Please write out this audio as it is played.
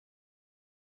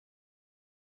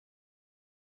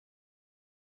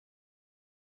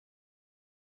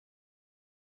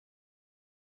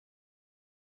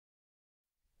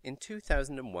In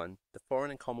 2001, the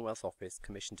Foreign Commonwealth Office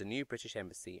commissioned a new British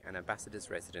embassy and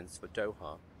ambassador's residence for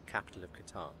Doha, capital of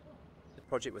Qatar. The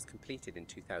project was completed in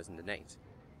 2008.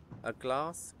 A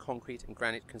glass, concrete and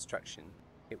granite construction,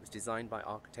 it was designed by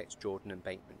architects Jordan and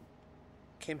Bateman.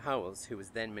 Kim Howells, who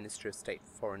was then Minister of State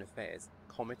for Foreign Affairs,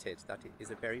 commented that it is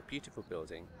a very beautiful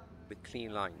building with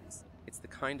clean lines. It's the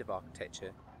kind of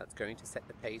architecture that's going to set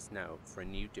the pace now for a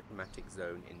new diplomatic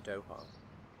zone in Doha.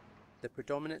 The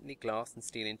predominantly glass and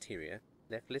steel interior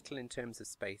left little in terms of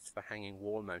space for hanging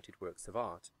wall-mounted works of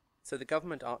art, so the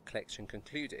government art collection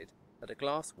concluded that a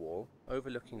glass wall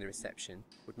overlooking the reception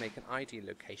would make an ideal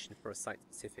location for a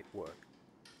site-specific work.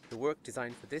 The work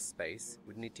designed for this space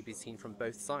would need to be seen from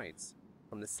both sides,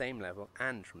 from the same level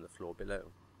and from the floor below.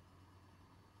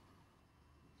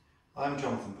 I'm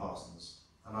Jonathan Parsons,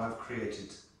 and I've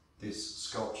created this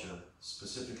sculpture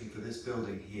specifically for this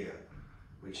building here,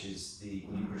 which is the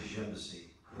new British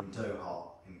Embassy in Doha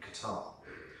in Qatar.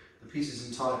 The piece is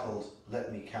entitled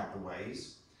Let Me Count the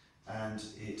Ways, and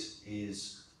it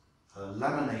is a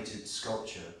laminated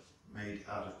sculpture made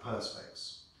out of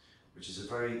perspex, which is a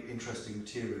very interesting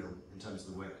material in terms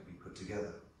of the way it can be put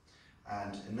together,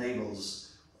 and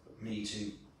enables me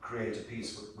to create a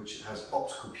piece which has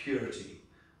optical purity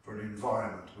for an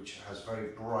environment which has very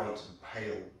bright and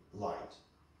pale light.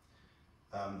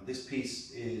 This piece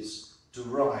is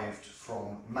derived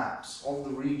from maps of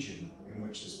the region in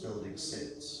which this building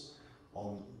sits,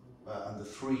 and the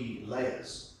three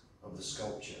layers of the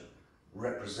sculpture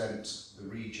represent the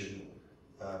region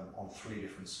on three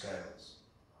different scales.